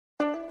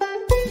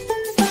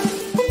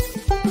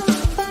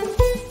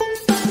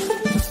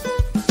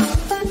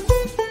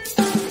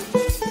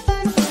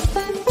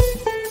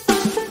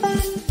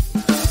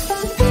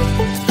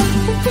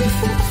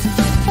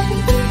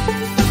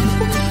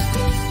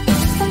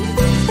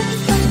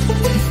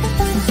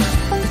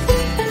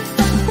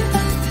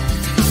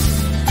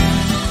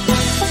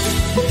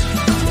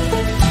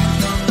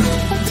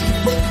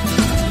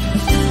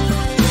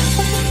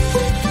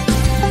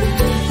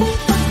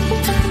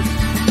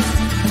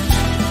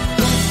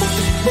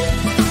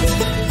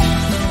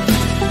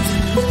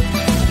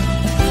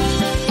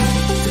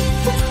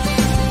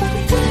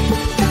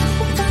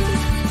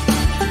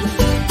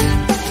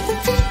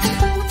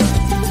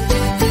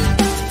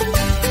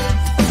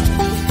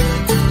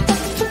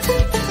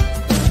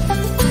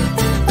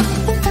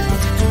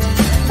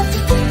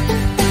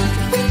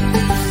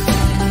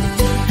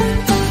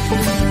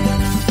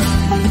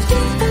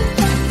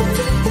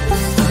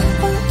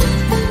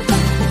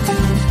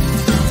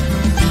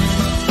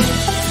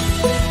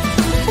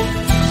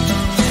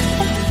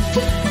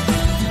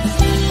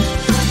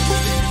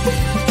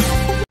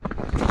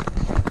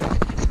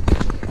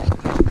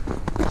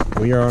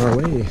we are on our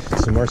way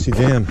to Marcy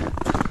Dam.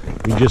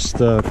 We just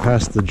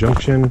passed the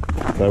junction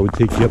that would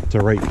take you up to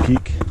Wright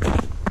Peak.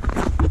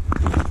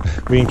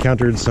 We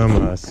encountered some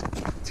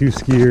two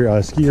skier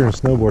and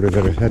snowboarder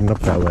that are heading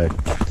up that way.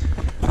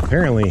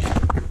 Apparently,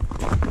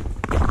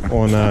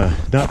 on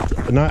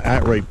not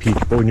at Wright Peak,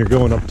 but when you're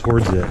going up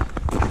towards it,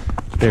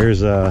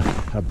 there's a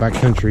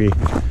backcountry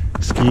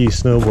ski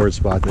snowboard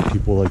spot that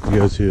people like to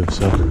go to.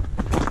 So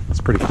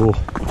it's pretty cool.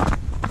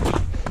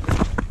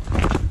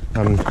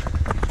 I'm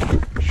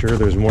sure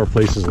there's more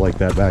places like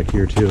that back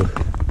here too.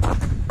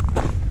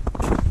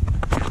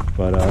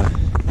 But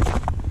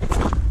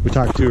we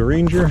talked to a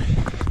ranger.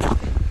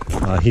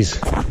 He's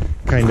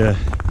kind of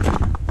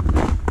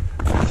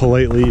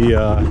politely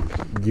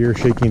gear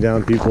shaking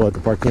down people at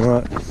the parking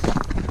lot.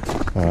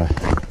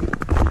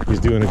 He's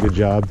doing a good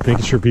job,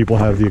 making sure people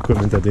have the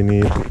equipment that they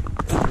need.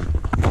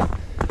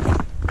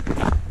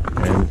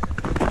 And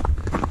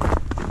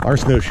our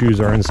snowshoes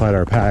are inside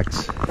our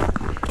packs.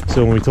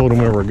 So when we told him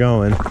where we're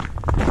going,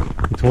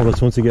 he told us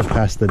once we get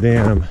past the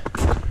dam,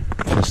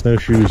 the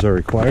snowshoes are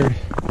required.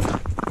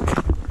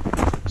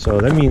 So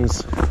that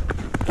means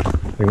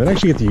we might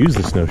actually get to use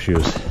the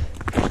snowshoes.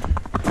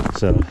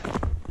 So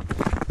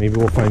maybe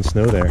we'll find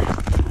snow there.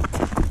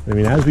 I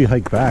mean, as we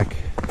hike back,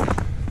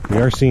 we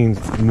are seeing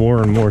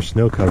more and more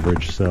snow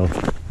coverage, so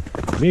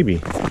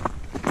maybe.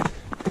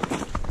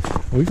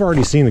 We've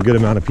already seen a good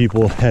amount of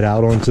people head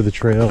out onto the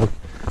trail.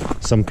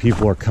 Some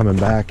people are coming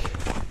back.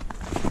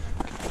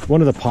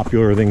 One of the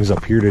popular things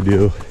up here to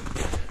do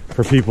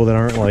for people that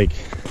aren't like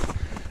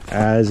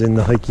as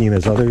into hiking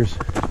as others,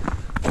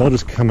 they'll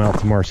just come out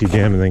to Marcy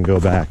Dam and then go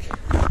back.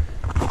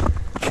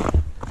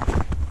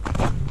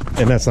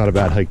 And that's not a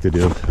bad hike to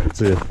do.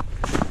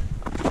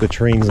 The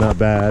terrain's not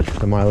bad,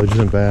 the mileage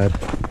isn't bad.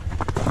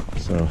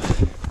 So,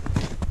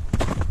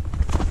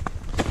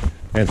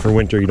 and for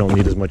winter you don't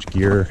need as much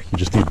gear. You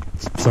just need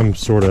some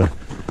sort of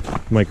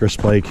micro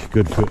spike,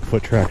 good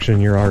foot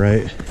traction, you're all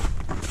right.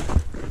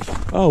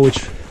 Oh,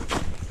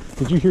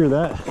 did you hear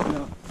that?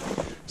 No.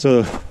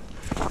 So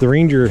the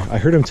ranger, I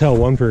heard him tell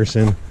one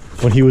person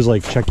when he was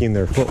like checking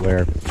their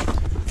footwear,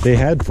 they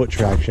had foot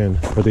traction,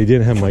 but they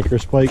didn't have micro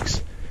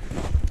spikes,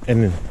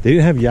 and they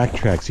didn't have yak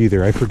tracks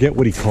either. I forget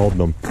what he called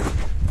them,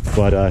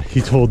 but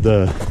he told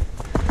the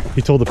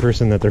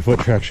person that their foot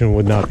traction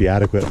would not be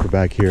adequate for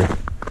back here.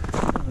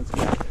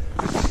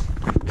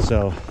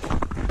 So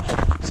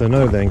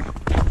another thing,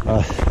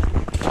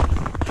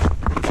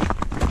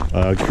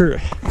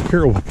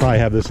 Kurt will probably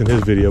have this in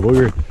his video, but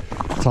we were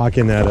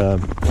talking at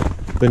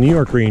the New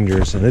York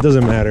Rangers, and it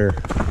doesn't matter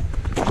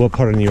what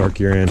part of New York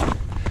you're in,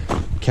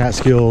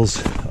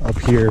 Catskills, up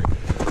here,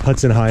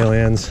 Hudson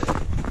Highlands,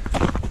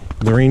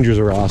 the Rangers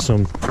are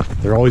awesome.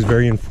 They're always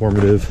very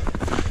informative,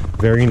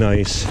 very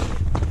nice.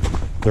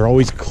 They're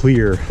always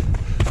clear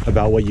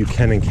about what you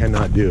can and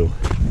cannot do.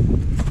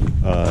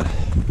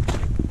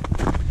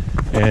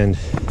 And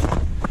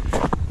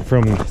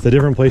from the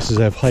different places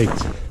I've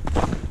hiked,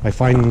 I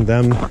find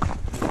them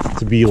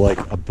to be like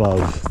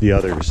above the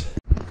others.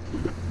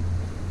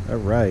 All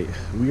right,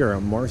 we are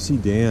at Marcy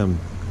Dam.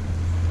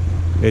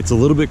 It's a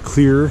little bit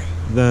clearer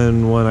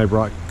than when I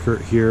brought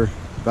Kurt here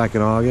back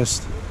in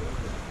August.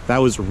 That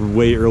was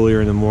way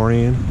earlier in the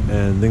morning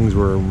and things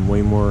were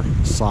way more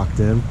socked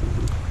in.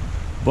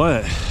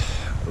 But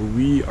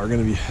we are going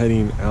to be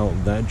heading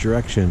out that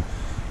direction.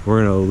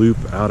 We're going to loop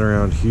out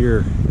around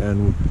here,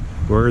 and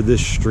where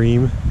this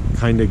stream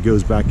kind of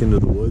goes back into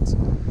the woods,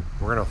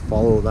 we're going to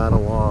follow that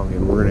along,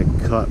 and we're going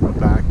to cut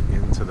back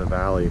into the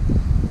valley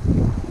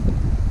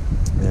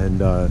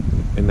and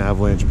in the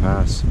Avalanche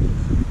Pass.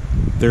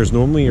 There's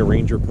normally a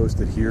ranger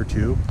posted here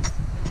too.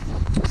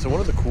 So one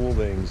of the cool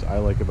things I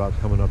like about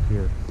coming up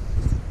here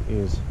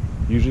is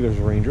usually there's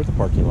a ranger at the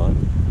parking lot.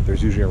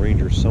 There's usually a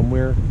ranger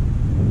somewhere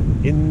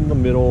in the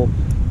middle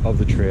of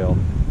the trail.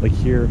 Like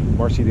here,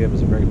 Marcy Dam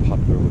is a very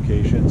popular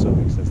location, so it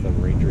makes sense to have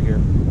a ranger here.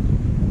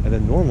 And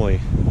then normally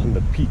on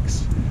the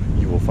peaks,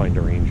 you will find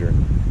a ranger.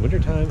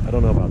 Wintertime, I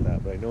don't know about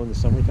that, but I know in the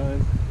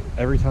summertime,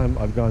 every time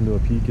I've gone to a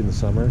peak in the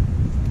summer,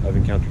 I've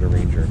encountered a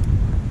ranger.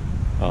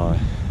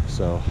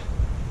 So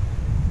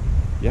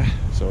yeah,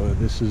 so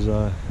this is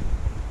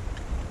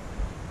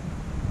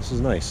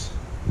nice.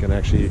 You can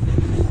actually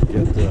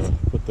get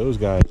put those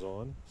guys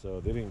on, so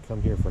they didn't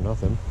come here for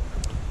nothing.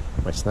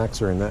 My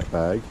snacks are in that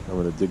bag. I'm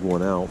going to dig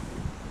one out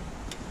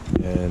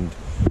and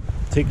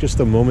take just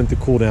a moment to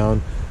cool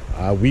down.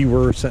 We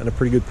were setting a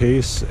pretty good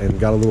pace and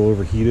got a little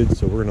overheated,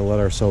 so we're going to let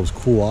ourselves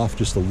cool off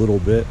just a little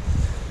bit,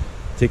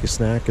 take a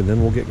snack, and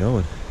then we'll get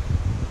going.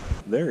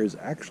 There is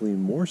actually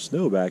more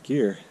snow back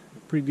here.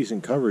 Pretty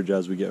decent coverage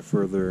as we get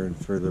further and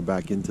further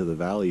back into the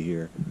valley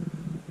here.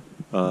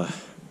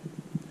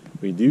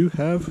 We do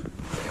have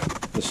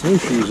the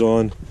snowshoes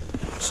on,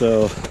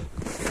 so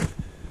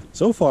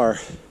far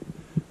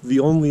the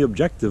only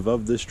objective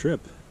of this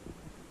trip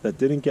that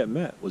didn't get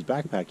met was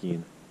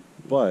backpacking,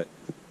 but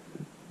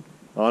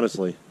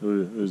honestly it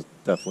was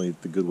definitely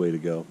the good way to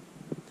go.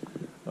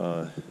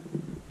 But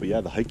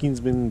yeah, the hiking's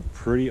been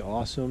pretty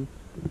awesome.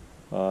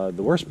 The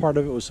worst part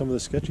of it was some of the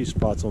sketchy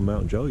spots on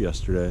Mount Joe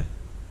yesterday.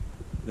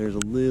 there's a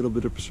little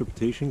bit of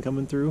precipitation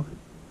coming through.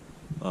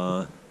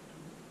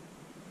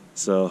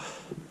 So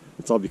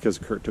it's all because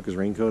Kurt took his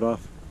raincoat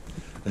off.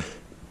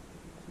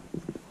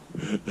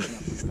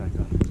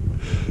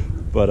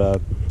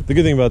 But the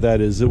good thing about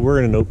that is that we're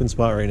in an open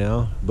spot right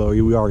now, but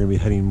we are going to be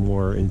heading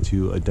more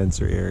into a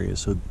denser area.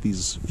 So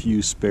these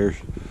few spare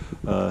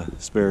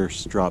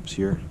drops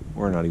here,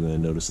 we're not even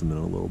going to notice them in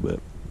a little bit.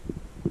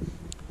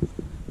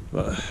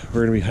 But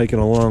we're going to be hiking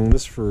along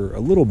this for a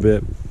little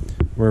bit.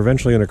 We're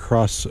eventually going to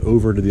cross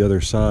over to the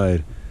other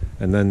side,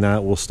 and then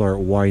that will start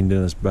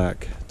winding us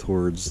back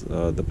towards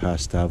the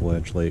pass to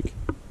Avalanche Lake.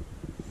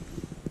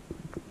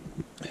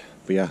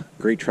 But yeah,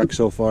 great trek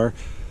so far.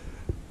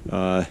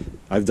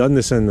 I've done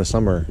this in the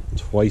summer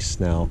twice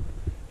now,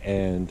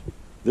 and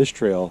this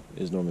trail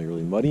is normally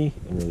really muddy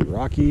and really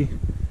rocky,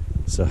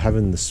 so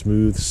having the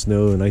smooth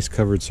snow and ice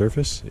covered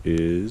surface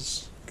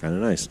is kind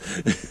of nice.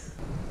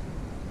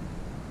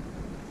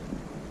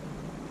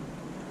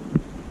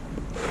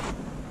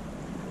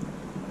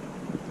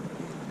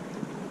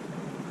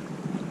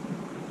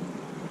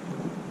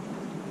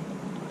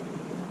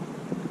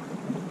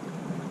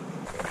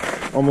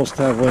 Almost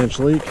to Avalanche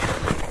Lake.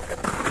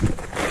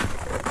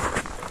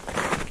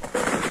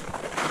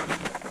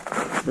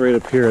 Right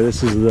up here,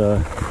 this is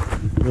the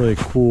really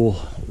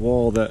cool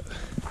wall that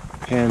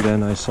Panda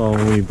and I saw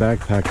when we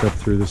backpacked up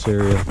through this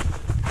area.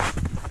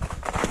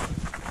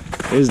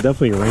 It is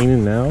definitely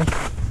raining now,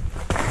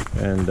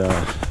 and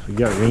we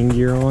got rain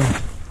gear on.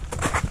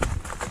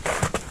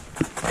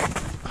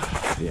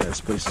 Yeah,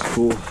 this place is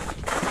cool.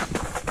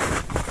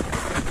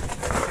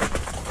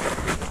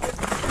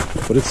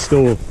 But it's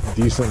still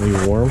decently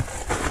warm.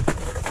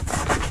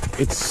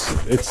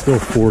 It's still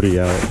 40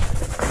 out,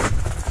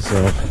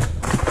 so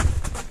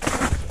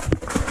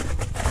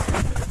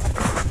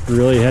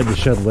really had to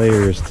shed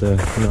layers to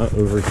not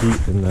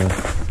overheat in the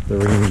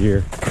rain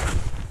gear.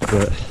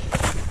 But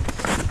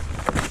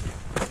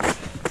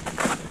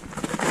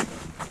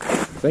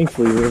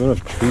thankfully we have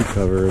enough tree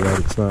cover that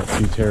it's not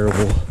too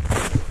terrible.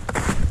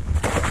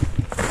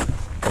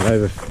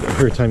 And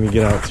every time you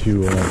get out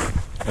to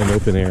an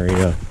open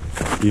area,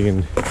 you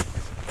can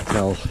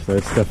tell that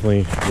it's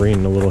definitely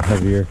raining a little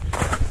heavier.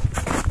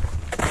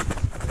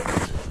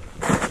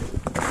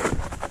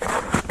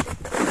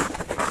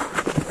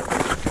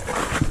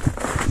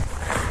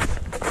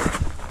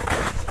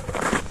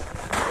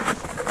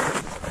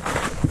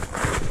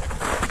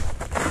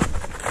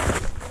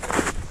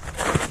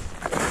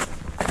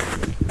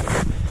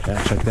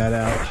 Yeah, check that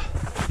out.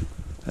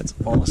 That's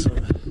awesome.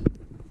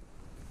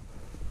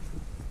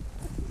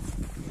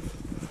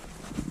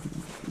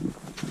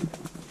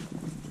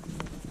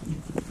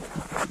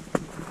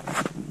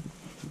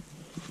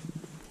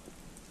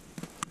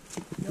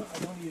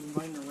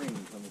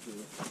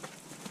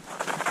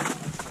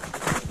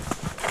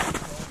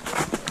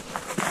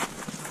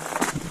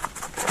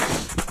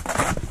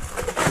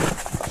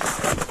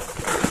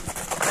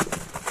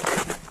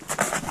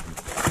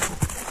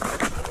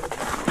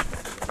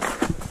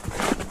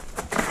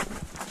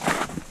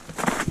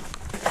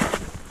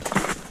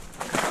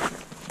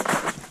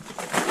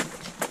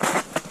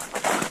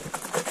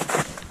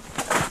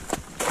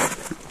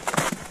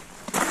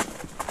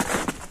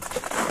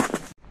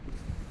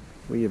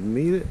 We have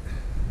made it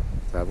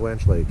to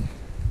Avalanche Lake,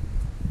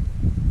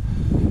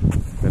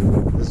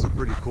 and this is a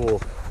pretty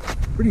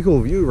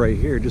cool view right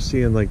here, just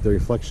seeing like the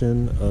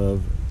reflection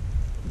of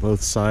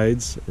both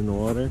sides in the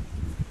water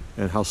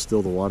and how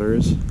still the water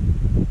is.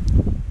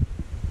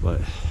 But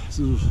this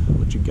is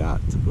what you got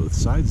to both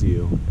sides of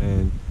you,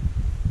 and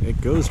it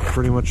goes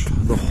pretty much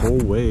the whole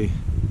way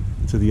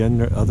to the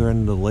other end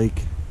of the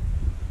lake,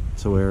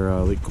 to where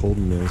Lake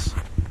Colden is.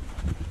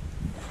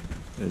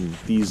 And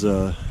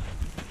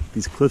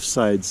these cliff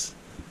sides,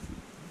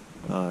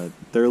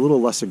 they're a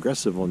little less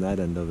aggressive on that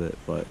end of it,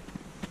 but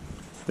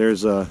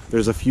there's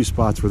a few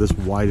spots where this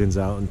widens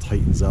out and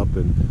tightens up,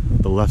 and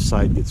the left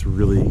side gets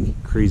really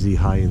crazy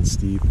high and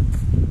steep.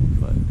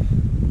 But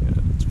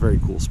yeah, it's a very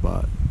cool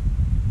spot.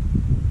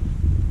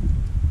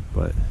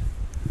 But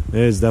it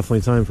is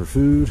definitely time for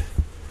food.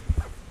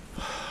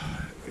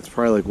 It's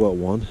probably like what,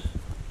 1?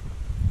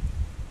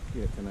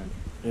 Yeah, tonight.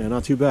 Yeah,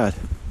 not too bad.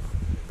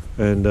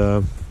 And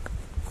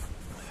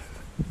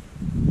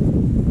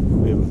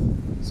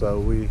so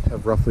we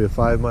have roughly a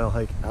 5-mile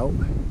hike out.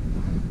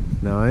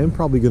 Now I am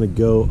probably going to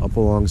go up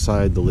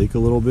alongside the lake a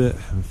little bit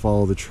and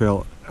follow the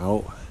trail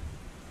out.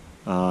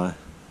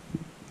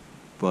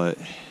 But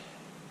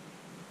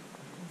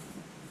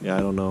yeah, I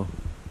don't know.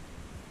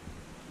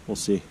 We'll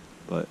see.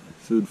 But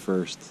food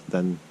first,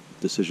 then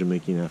decision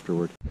making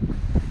afterward.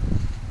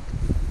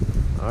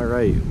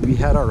 Alright, we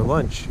had our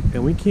lunch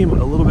and we came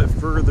a little bit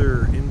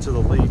further into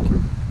the lake.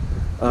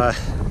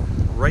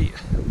 Right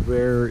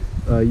where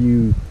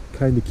you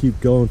kind of keep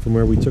going from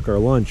where we took our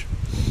lunch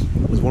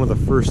was one of the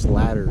first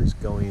ladders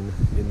going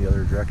in the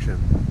other direction.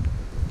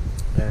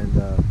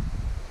 And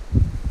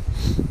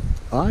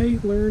I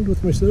learned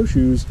with my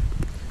snowshoes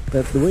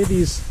that the way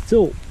these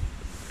tilt,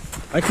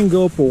 I can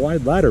go up a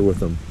wide ladder with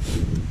them.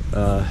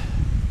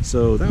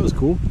 So that was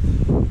cool.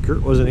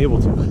 Kurt wasn't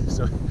able to,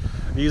 so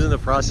he's in the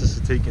process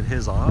of taking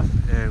his off,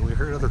 and we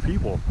heard other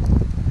people,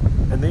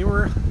 and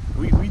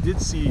we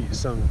did see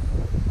some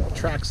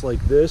tracks like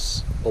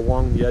this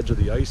along the edge of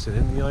the ice and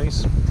in the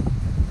ice.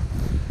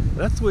 And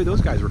that's the way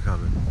those guys were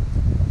coming.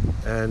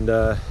 And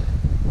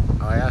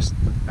I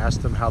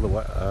asked them how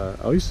the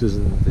ice is,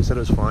 and they said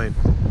it was fine.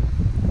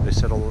 They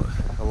said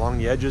along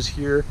the edges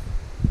here,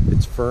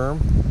 it's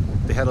firm.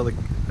 They had I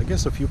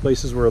guess a few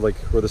places where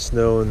the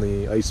snow and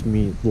the ice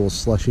meet, a little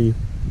slushy.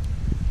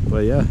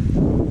 But yeah,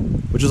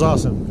 which is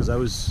awesome, because I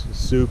was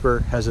super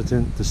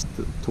hesitant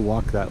to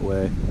walk that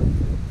way,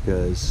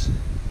 because,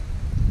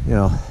 you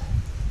know,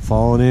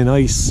 falling in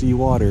icy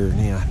water,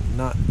 yeah,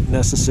 not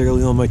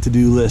necessarily on my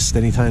to-do list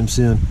anytime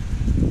soon.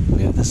 But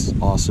yeah, this is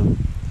awesome.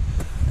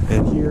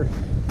 And here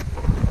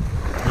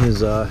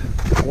is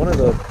one of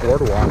the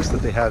boardwalks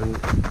that they haven't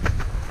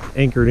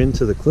anchored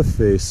into the cliff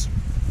face.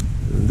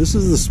 And this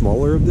is the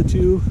smaller of the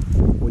two.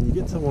 When you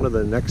get to one of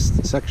the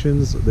next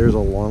sections, there's a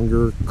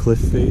longer cliff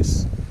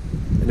face.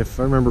 And if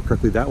I remember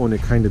correctly, that one,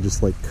 it kind of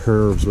just like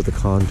curves with the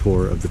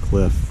contour of the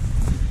cliff.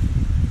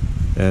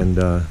 And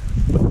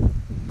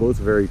both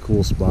very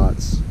cool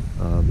spots.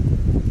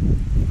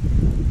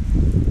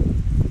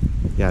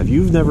 Yeah, if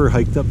you've never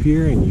hiked up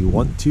here and you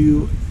want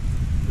to,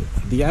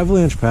 the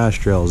Avalanche Pass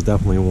Trail is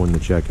definitely one to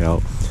check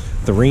out.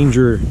 The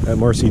ranger at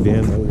Marcy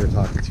Dam that we were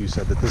talking to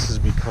said that this has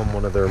become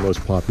one of their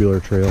most popular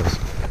trails.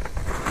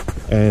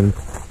 And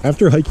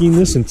after hiking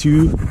this in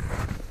two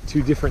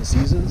different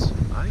seasons,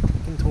 I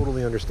can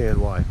totally understand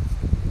why.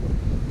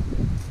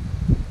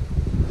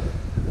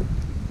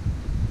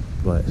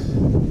 But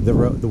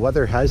the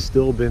weather has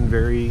still been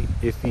very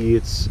iffy.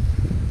 It's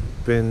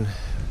been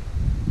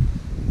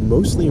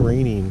mostly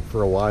raining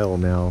for a while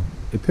now.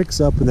 It picks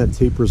up and then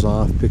tapers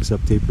off, picks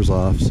up, tapers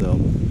off, so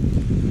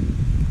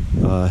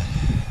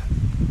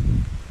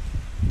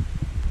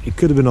it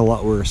could have been a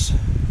lot worse.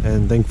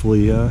 And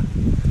thankfully it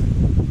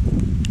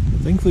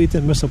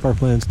didn't mess up our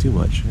plans too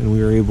much, and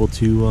we were able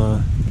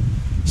to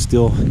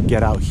still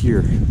get out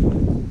here.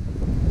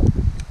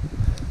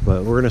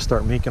 But we're gonna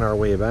start making our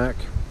way back,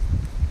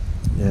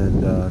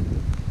 and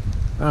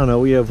I don't know,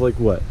 we have like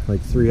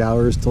 3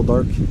 hours till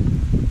dark,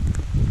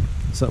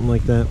 something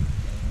like that.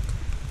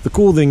 The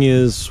cool thing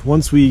is,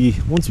 once we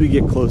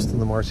get close to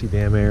the Marcy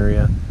Dam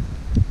area,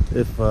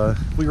 if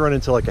we run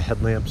into like a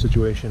headlamp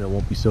situation, it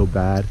won't be so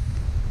bad.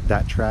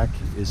 That track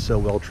is so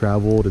well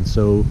traveled and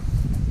so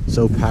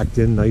packed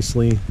in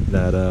nicely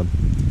that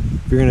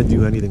if you're gonna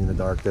do anything in the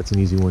dark, that's an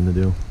easy one to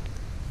do.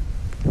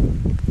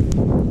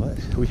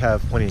 But we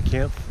have plenty of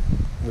camp.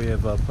 We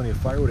have plenty of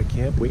firewood at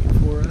camp waiting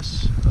for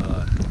us.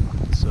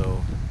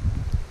 So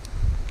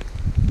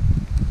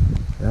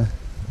yeah,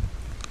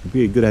 it'd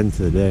be a good end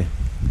to the day.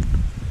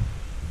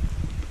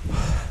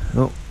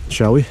 Oh,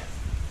 shall we?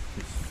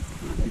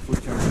 Before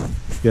we turn it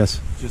off, yes.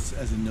 just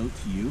as a note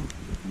to you,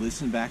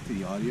 listen back to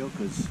the audio,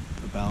 because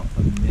about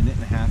a minute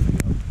and a half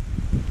ago,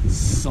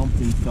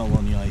 something fell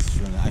on the ice.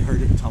 I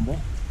heard it tumble,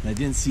 and I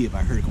didn't see it, but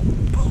I heard it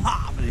go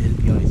pop, and it hit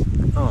the ice.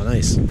 Oh,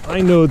 nice.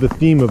 I know the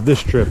theme of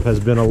this trip has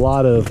been a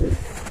lot of,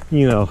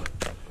 you know,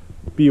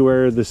 be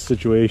aware of this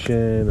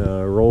situation,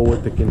 roll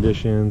with the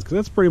conditions, because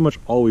that's pretty much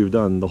all we've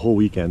done the whole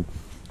weekend.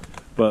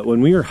 But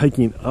when we were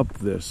hiking up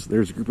this,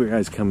 there's a group of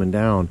guys coming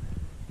down,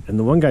 and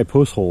the one guy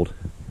post-holed,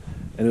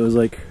 and it was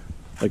like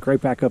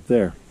right back up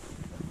there.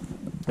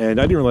 And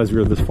I didn't realize we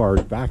were this far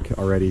back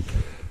already.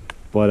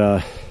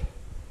 But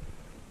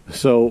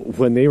so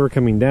when they were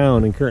coming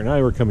down and Kurt and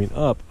I were coming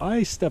up,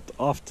 I stepped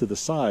off to the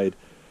side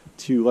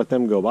to let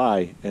them go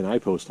by, and I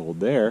post-holed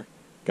there,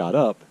 got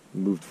up,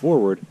 moved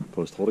forward,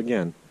 post-hold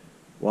again,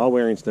 while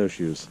wearing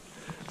snowshoes.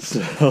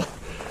 So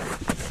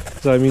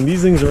I mean,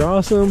 these things are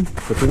awesome,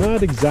 but they're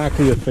not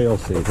exactly a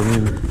fail-safe. I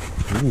mean,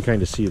 you can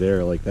kind of see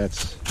there, like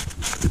that's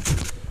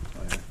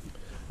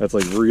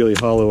like really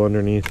hollow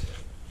underneath.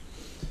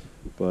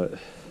 But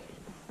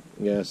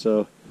yeah,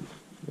 so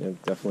yeah,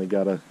 definitely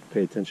gotta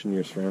pay attention to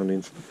your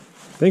surroundings.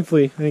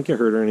 Thankfully, I didn't get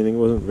hurt or anything. It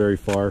wasn't very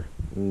far,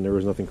 and there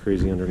was nothing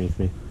crazy underneath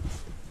me.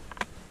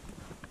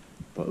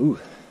 But ooh,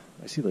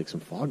 I see like some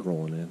fog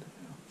rolling in.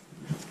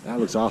 That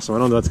looks awesome. I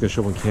don't know if that's gonna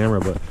show on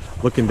camera, but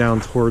looking down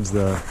towards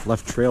the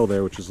left trail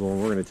there, which is the one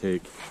we're gonna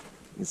take,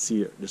 you can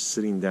see it just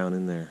sitting down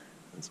in there.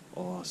 That's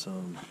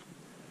awesome.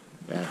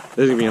 Yeah,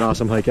 this is gonna be an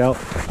awesome hike out.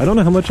 I don't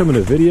know how much I'm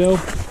gonna video,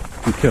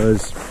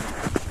 because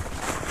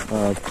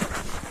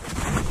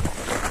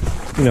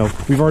you know,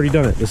 we've already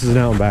done it. This is an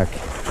out and back.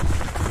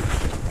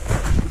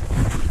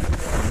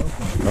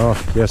 Oh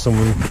yeah,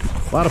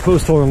 a lot of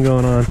post holding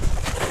going on.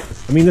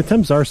 I mean, the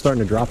temps are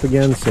starting to drop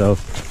again, so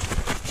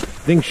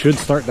things should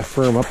start to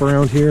firm up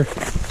around here.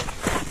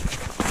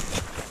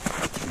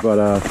 But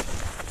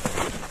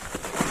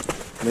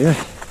yeah.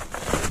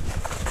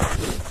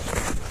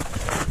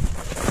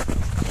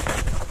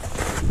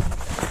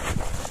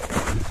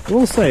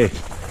 We'll say,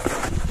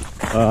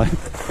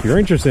 if you're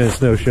interested in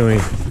snowshoeing,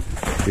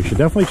 you should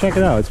definitely check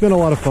it out. It's been a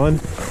lot of fun.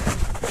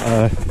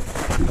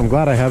 I'm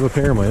glad I have a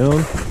pair of my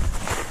own,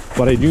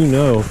 but I do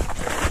know,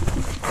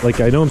 like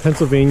I know in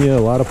Pennsylvania,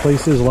 a lot of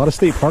places, a lot of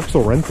state parks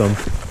will rent them.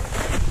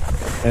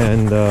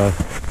 And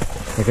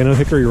like I know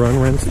Hickory Run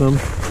rents them,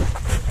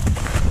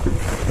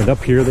 and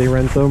up here they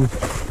rent them.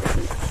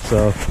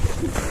 So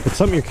if it's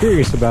something you're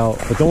curious about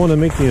but don't want to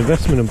make the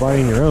investment in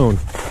buying your own,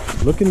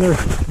 look in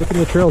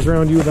the trails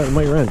around you that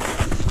might rent.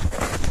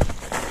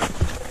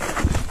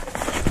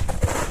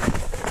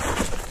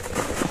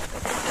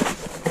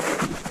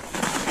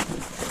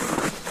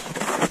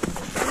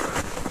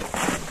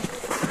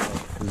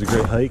 It was a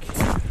great hike.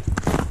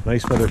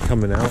 Nice weather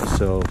coming out,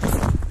 so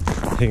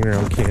hanging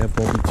around camp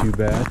won't be too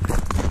bad.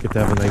 Get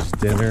to have a nice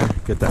dinner,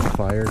 get that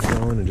fire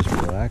going, and just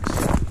relax.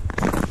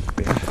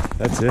 But yeah,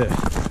 that's it.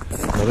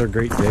 Another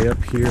great day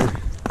up here.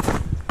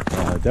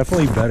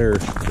 Definitely better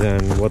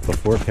than what the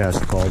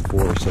forecast called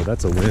for, so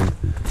that's a win.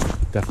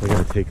 Definitely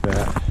gonna take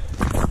that.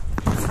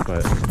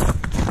 But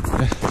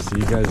yeah, see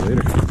you guys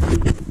later.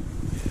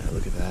 Yeah,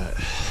 look at that.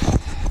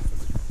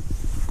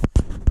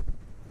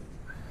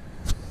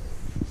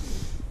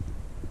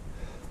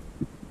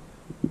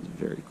 It's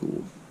very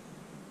cool.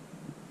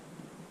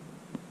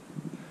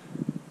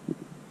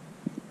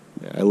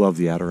 Yeah, I love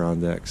the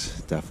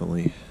Adirondacks,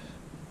 definitely.